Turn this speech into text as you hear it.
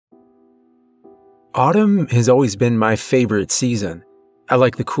Autumn has always been my favorite season. I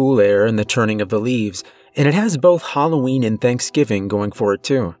like the cool air and the turning of the leaves, and it has both Halloween and Thanksgiving going for it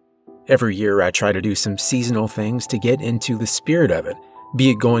too. Every year I try to do some seasonal things to get into the spirit of it, be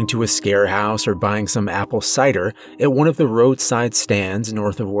it going to a scare house or buying some apple cider at one of the roadside stands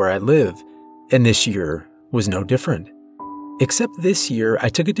north of where I live, and this year was no different. Except this year I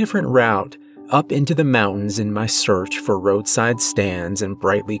took a different route up into the mountains in my search for roadside stands and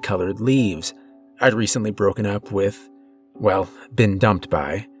brightly colored leaves. I'd recently broken up with, been dumped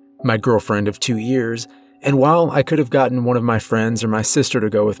by, my girlfriend of 2 years, and while I could have gotten one of my friends or my sister to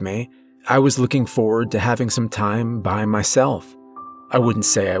go with me, I was looking forward to having some time by myself. I wouldn't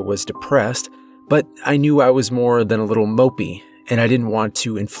say I was depressed, but I knew I was more than a little mopey, and I didn't want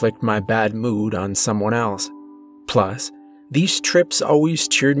to inflict my bad mood on someone else. Plus, these trips always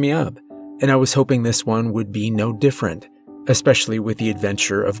cheered me up, and I was hoping this one would be no different, especially with the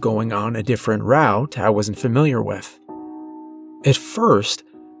adventure of going on a different route I wasn't familiar with. At first,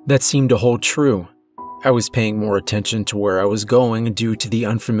 that seemed to hold true. I was paying more attention to where I was going due to the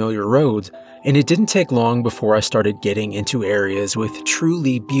unfamiliar roads, and it didn't take long before I started getting into areas with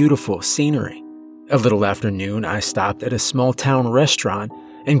truly beautiful scenery. A little after noon, I stopped at a small town restaurant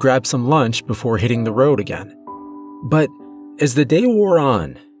and grabbed some lunch before hitting the road again. But as the day wore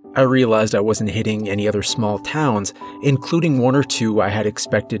on, I realized I wasn't hitting any other small towns, including one or two I had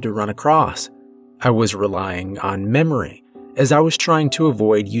expected to run across. I was relying on memory, as I was trying to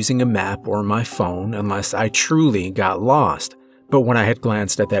avoid using a map or my phone unless I truly got lost. But when I had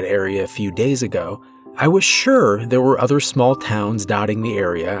glanced at that area a few days ago, I was sure there were other small towns dotting the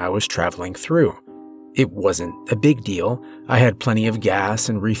area I was traveling through. It wasn't a big deal. I had plenty of gas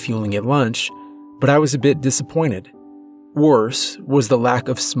and refueling at lunch, but I was a bit disappointed. Worse was the lack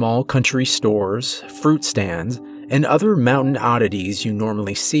of small country stores, fruit stands, and other mountain oddities you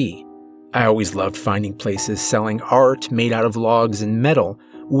normally see. I always loved finding places selling art made out of logs and metal,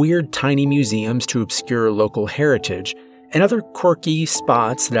 weird tiny museums to obscure local heritage, and other quirky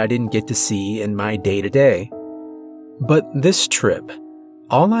spots that I didn't get to see in my day-to-day. But this trip,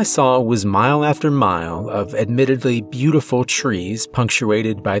 all I saw was mile after mile of admittedly beautiful trees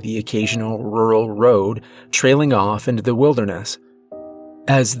punctuated by the occasional rural road trailing off into the wilderness.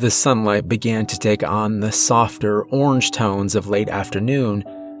 As the sunlight began to take on the softer orange tones of late afternoon,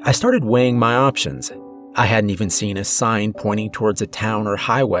 I started weighing my options. I hadn't even seen a sign pointing towards a town or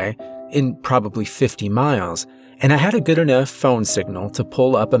highway in probably 50 miles, and I had a good enough phone signal to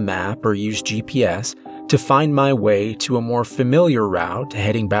pull up a map or use GPS to find my way to a more familiar route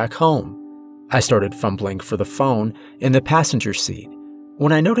heading back home. I started fumbling for the phone in the passenger seat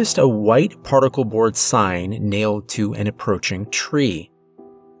when I noticed a white particle board sign nailed to an approaching tree.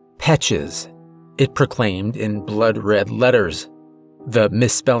 Petches, it proclaimed in blood-red letters. The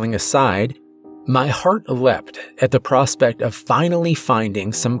misspelling aside, my heart leapt at the prospect of finally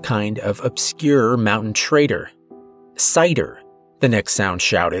finding some kind of obscure mountain trader. Cider, the next sound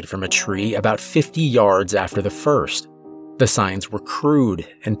shouted from a tree about 50 yards after the first. The signs were crude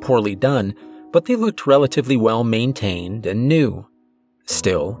and poorly done, but they looked relatively well maintained and new.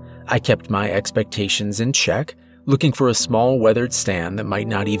 Still, I kept my expectations in check, looking for a small weathered stand that might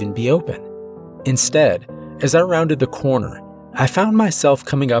not even be open. Instead, as I rounded the corner, I found myself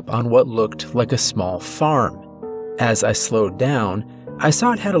coming up on what looked like a small farm. As I slowed down, I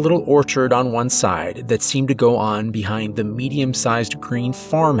saw it had a little orchard on one side that seemed to go on behind the medium-sized green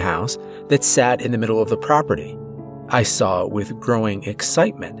farmhouse that sat in the middle of the property. I saw with growing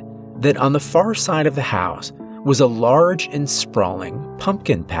excitement that on the far side of the house was a large and sprawling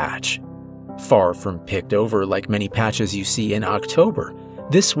pumpkin patch. Far from picked over like many patches you see in October,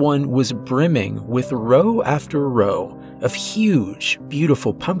 this one was brimming with row after row of huge,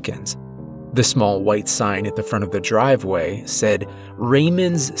 beautiful pumpkins. The small white sign at the front of the driveway said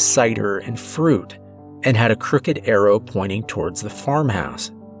Raymond's Cider and Fruit and had a crooked arrow pointing towards the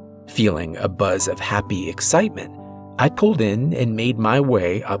farmhouse. Feeling a buzz of happy excitement, I pulled in and made my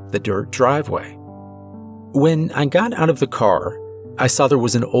way up the dirt driveway. When I got out of the car, I saw there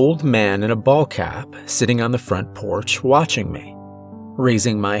was an old man in a ball cap sitting on the front porch watching me.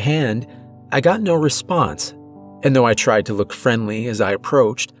 Raising my hand, I got no response, and though I tried to look friendly as I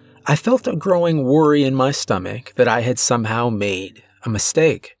approached, I felt a growing worry in my stomach that I had somehow made a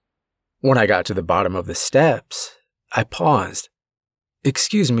mistake. When I got to the bottom of the steps, I paused.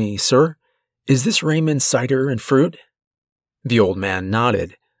 "Excuse me, sir, is this Raymond's Cider and Fruit?" The old man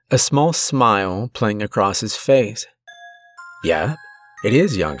nodded, a small smile playing across his face. "Yeah, it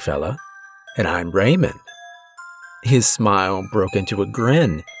is, young fella, and I'm Raymond." His smile broke into a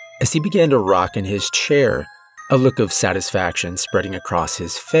grin as he began to rock in his chair, a look of satisfaction spreading across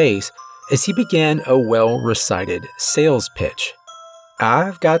his face as he began a well-recited sales pitch.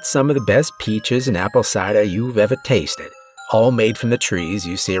 "I've got some of the best peaches and apple cider you've ever tasted, all made from the trees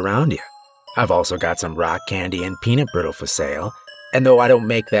you see around you. I've also got some rock candy and peanut brittle for sale, and though I don't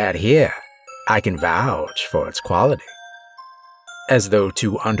make that here, I can vouch for its quality." As though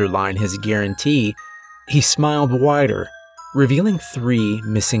to underline his guarantee, he smiled wider, revealing 3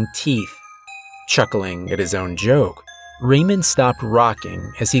 missing teeth. Chuckling at his own joke, Raymond stopped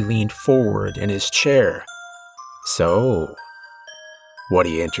rocking as he leaned forward in his chair. "So, what are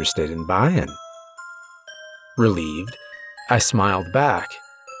you interested in buying?" Relieved, I smiled back.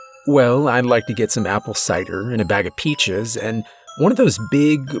 "Well, I'd like to get some apple cider and a bag of peaches and one of those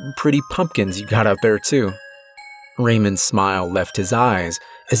big, pretty pumpkins you got out there too." Raymond's smile left his eyes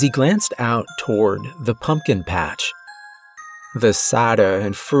as he glanced out toward the pumpkin patch. "The cider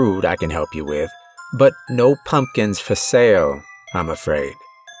and fruit I can help you with, but no pumpkins for sale, I'm afraid."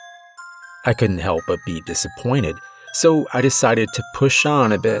 I couldn't help but be disappointed, so I decided to push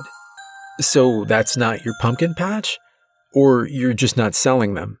on a bit. "So that's not your pumpkin patch? Or you're just not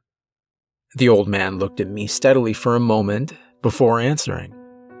selling them?" The old man looked at me steadily for a moment before answering.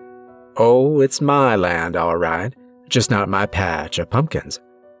 "Oh, it's my land, all right, just not my patch of pumpkins.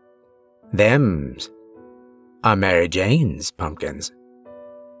 Them's are Mary Jane's pumpkins."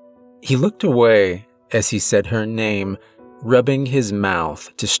 He looked away as he said her name, rubbing his mouth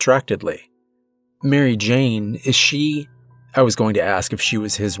distractedly. "Mary Jane, is she—" I was going to ask if she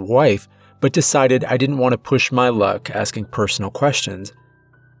was his wife, but decided I didn't want to push my luck asking personal questions.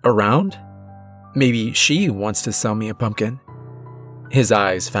 "Around? Maybe she wants to sell me a pumpkin." His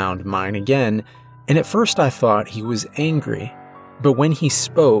eyes found mine again, and at first I thought he was angry, but when he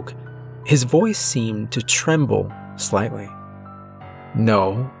spoke, his voice seemed to tremble slightly.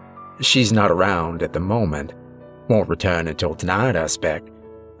 "No, she's not around at the moment. Won't return until tonight, I expect,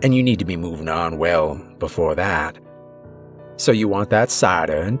 and you need to be moving on well before that. So you want that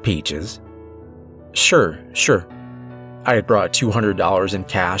cider and peaches?" Sure. I had brought $200 in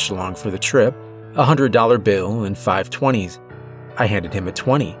cash along for the trip, a $100 bill and 5 20s. I handed him a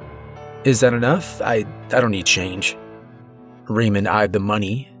 20. "Is that enough? I don't need change." Raymond eyed the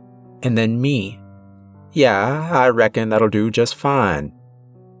money, and then me. "Yeah, I reckon that'll do just fine."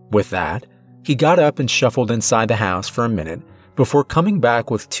 With that, he got up and shuffled inside the house for a minute before coming back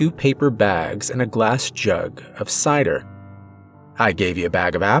with 2 paper bags and a glass jug of cider. "I gave you a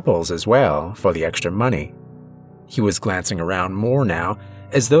bag of apples as well for the extra money." He was glancing around more now,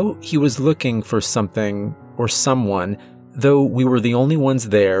 as though he was looking for something or someone, though we were the only ones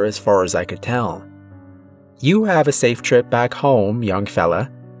there as far as I could tell. "You have a safe trip back home, young fella.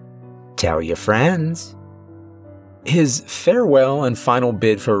 Tell your friends." His farewell and final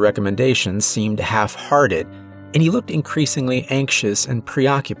bid for recommendations seemed half-hearted, and he looked increasingly anxious and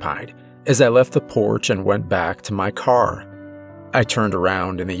preoccupied as I left the porch and went back to my car. I turned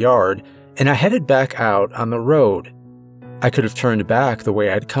around in the yard, and I headed back out on the road. I could have turned back the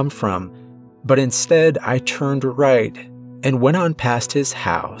way I'd come from, but instead I turned right and went on past his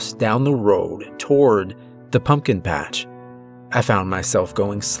house down the road toward the pumpkin patch. I found myself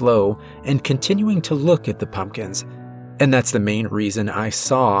going slow and continuing to look at the pumpkins, and that's the main reason I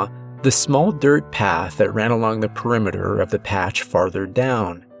saw the small dirt path that ran along the perimeter of the patch farther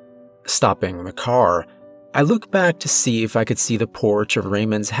down. Stopping the car, I looked back to see if I could see the porch of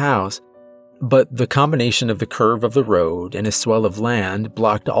Raymond's house, but the combination of the curve of the road and a swell of land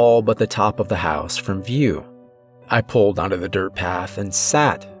blocked all but the top of the house from view. I pulled onto the dirt path and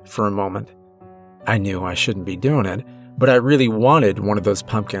sat for a moment. I knew I shouldn't be doing it, but I really wanted one of those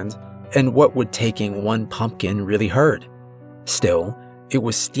pumpkins, and what would taking one pumpkin really hurt? Still, it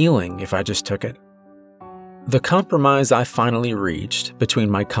was stealing if I just took it. The compromise I finally reached between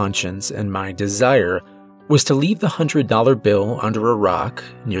my conscience and my desire was to leave the $100 bill under a rock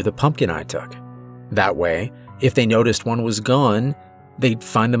near the pumpkin I took. That way, if they noticed one was gone, they'd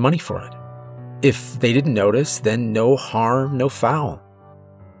find the money for it. If they didn't notice, then no harm, no foul.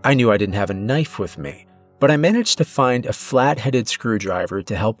 I knew I didn't have a knife with me, but I managed to find a flat-headed screwdriver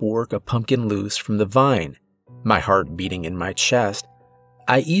to help work a pumpkin loose from the vine. My heart beating in my chest,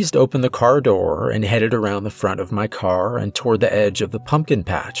 I eased open the car door and headed around the front of my car and toward the edge of the pumpkin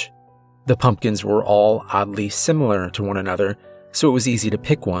patch. The pumpkins were all oddly similar to one another, so it was easy to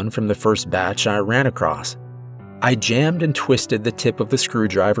pick one from the first batch I ran across. I jammed and twisted the tip of the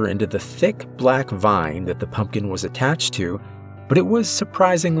screwdriver into the thick black vine that the pumpkin was attached to, but it was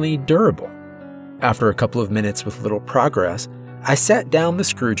surprisingly durable. After a couple of minutes with little progress, I set down the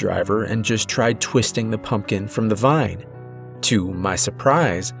screwdriver and just tried twisting the pumpkin from the vine. To my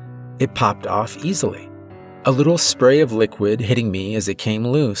surprise, it popped off easily, a little spray of liquid hitting me as it came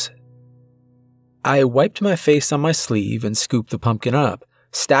loose. I wiped my face on my sleeve and scooped the pumpkin up,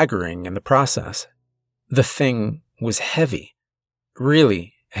 staggering in the process. The thing was heavy.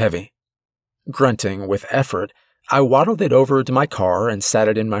 Really heavy. Grunting with effort, I waddled it over to my car and sat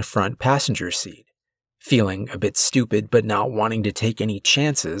it in my front passenger seat. Feeling a bit stupid but not wanting to take any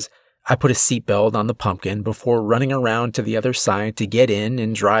chances, I put a seatbelt on the pumpkin before running around to the other side to get in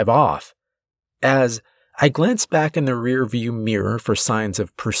and drive off. As I glanced back in the rearview mirror for signs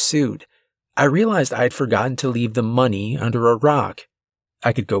of pursuit, I realized I'd forgotten to leave the money under a rock.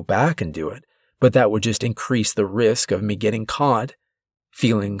 I could go back and do it, but that would just increase the risk of me getting caught.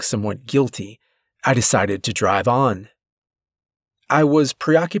 Feeling somewhat guilty, I decided to drive on. I was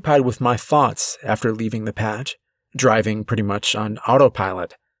preoccupied with my thoughts after leaving the patch, driving pretty much on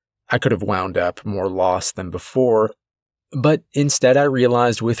autopilot. I could have wound up more lost than before, but instead I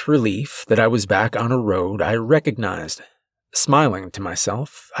realized with relief that I was back on a road I recognized. Smiling to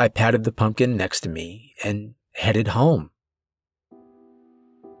myself, I patted the pumpkin next to me and headed home.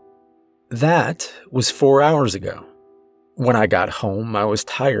 That was 4 hours ago. When I got home, I was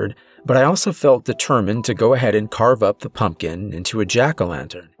tired, but I also felt determined to go ahead and carve up the pumpkin into a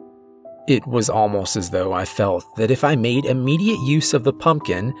jack-o'-lantern. It was almost as though I felt that if I made immediate use of the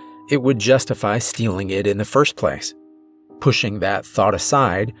pumpkin, it would justify stealing it in the first place. Pushing that thought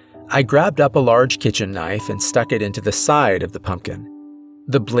aside, I grabbed up a large kitchen knife and stuck it into the side of the pumpkin.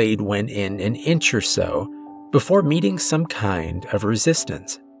 The blade went in an inch or so before meeting some kind of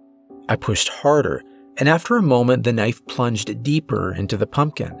resistance. I pushed harder, and after a moment the knife plunged deeper into the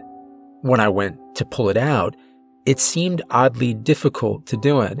pumpkin. When I went to pull it out, it seemed oddly difficult to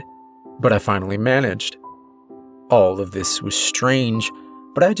do it, but I finally managed. All of this was strange,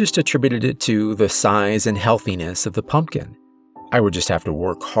 but I just attributed it to the size and healthiness of the pumpkin. I would just have to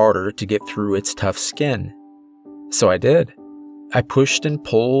work harder to get through its tough skin. So I did. I pushed and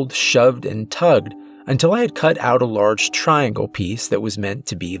pulled, shoved and tugged until I had cut out a large triangle piece that was meant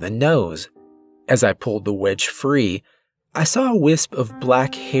to be the nose. As I pulled the wedge free, I saw a wisp of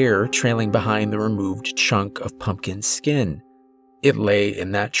black hair trailing behind the removed chunk of pumpkin skin. It lay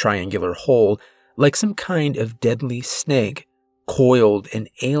in that triangular hole like some kind of deadly snake, coiled and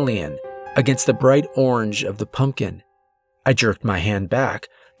alien against the bright orange of the pumpkin. I jerked my hand back,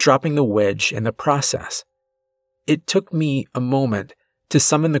 dropping the wedge in the process. It took me a moment to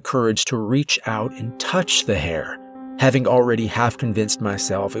summon the courage to reach out and touch the hair, having already half convinced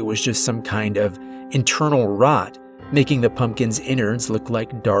myself it was just some kind of internal rot, making the pumpkin's innards look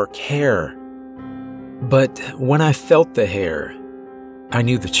like dark hair. But when I felt the hair, I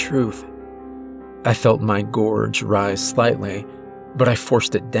knew the truth. I felt my gorge rise slightly, but I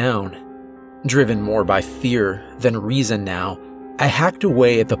forced it down. Driven more by fear than reason now, I hacked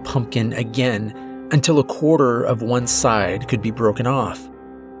away at the pumpkin again until a quarter of one side could be broken off.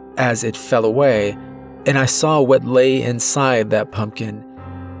 As it fell away, and I saw what lay inside that pumpkin,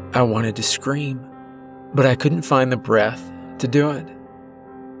 I wanted to scream, but I couldn't find the breath to do it.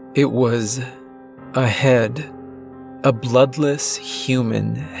 It was a head, a bloodless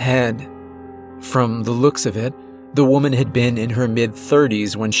human head. From the looks of it, the woman had been in her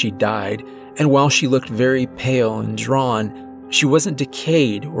mid-30s when she died, and while she looked very pale and drawn, she wasn't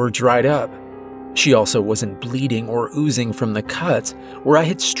decayed or dried up. She also wasn't bleeding or oozing from the cuts where I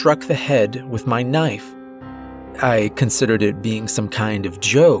had struck the head with my knife. I considered it being some kind of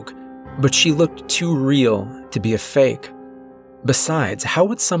joke, but she looked too real to be a fake. Besides, how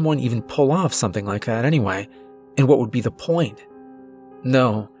would someone even pull off something like that anyway? And what would be the point?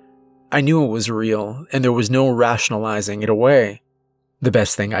 No, I knew it was real, and there was no rationalizing it away. The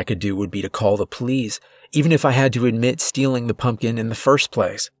best thing I could do would be to call the police, even if I had to admit stealing the pumpkin in the first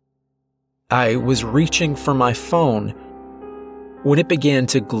place. I was reaching for my phone when it began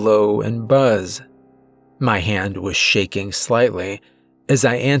to glow and buzz. My hand was shaking slightly as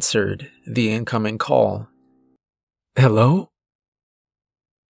I answered the incoming call. Hello?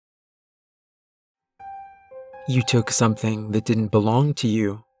 You took something that didn't belong to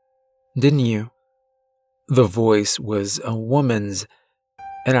you, didn't you? The voice was a woman's,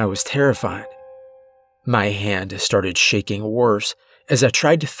 and I was terrified. My hand started shaking worse as I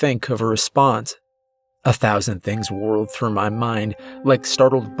tried to think of a response. 1,000 things whirled through my mind like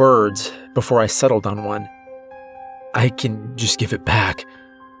startled birds before I settled on one. I can just give it back.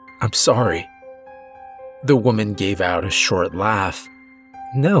 I'm sorry. The woman gave out a short laugh.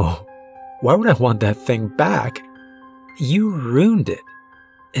 No, why would I want that thing back? You ruined it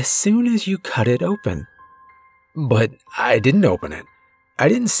as soon as you cut it open. But I didn't open it. I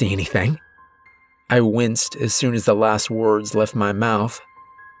didn't see anything. I winced as soon as the last words left my mouth.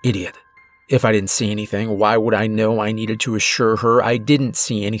 Idiot. If I didn't see anything, why would I know I needed to assure her I didn't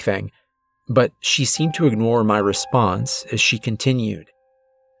see anything? but she seemed to ignore my response as she continued.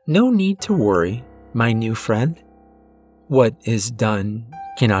 No need to worry, my new friend. What is done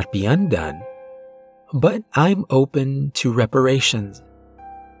cannot be undone. But I'm open to reparations.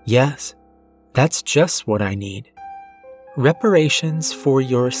 Yes, that's just what I need. Reparations for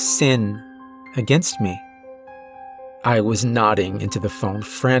your sin against me. I was nodding into the phone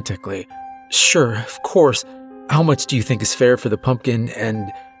frantically. Sure, of course. How much do you think is fair for the pumpkin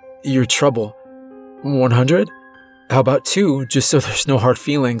and your trouble? 100? How about 2, just so there's no hard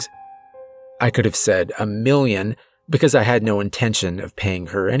feelings? I could have said 1,000,000 because I had no intention of paying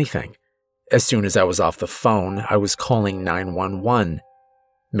her anything. As soon as I was off the phone, I was calling 911.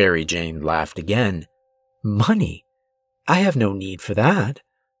 Mary Jane laughed again. Money? I have no need for that.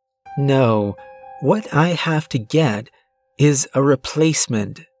 No, what I have to get is a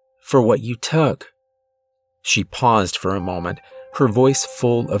replacement for what you took. She paused for a moment, her voice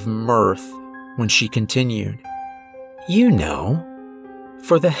full of mirth, when she continued. You know,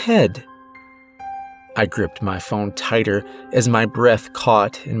 for the head. I gripped my phone tighter as my breath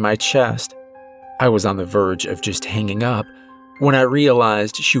caught in my chest. I was on the verge of just hanging up when I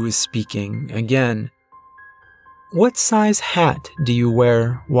realized she was speaking again. What size hat do you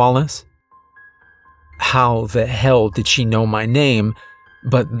wear, Wallace? How the hell did she know my name?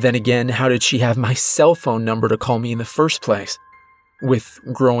 But then again, how did she have my cell phone number to call me in the first place? With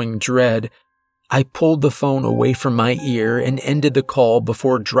growing dread, I pulled the phone away from my ear and ended the call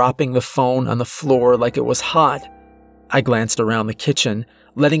before dropping the phone on the floor like it was hot. I glanced around the kitchen,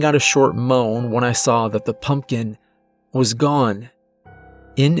 letting out a short moan when I saw that the pumpkin was gone.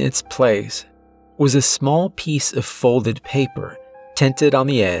 In its place was a small piece of folded paper tented on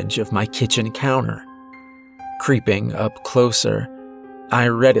the edge of my kitchen counter. Creeping up closer, I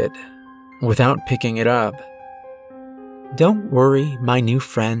read it without picking it up. Don't worry, my new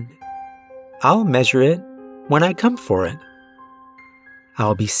friend. I'll measure it when I come for it.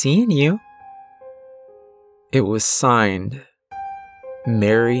 I'll be seeing you. It was signed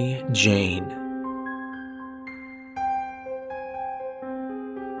Mary Jane.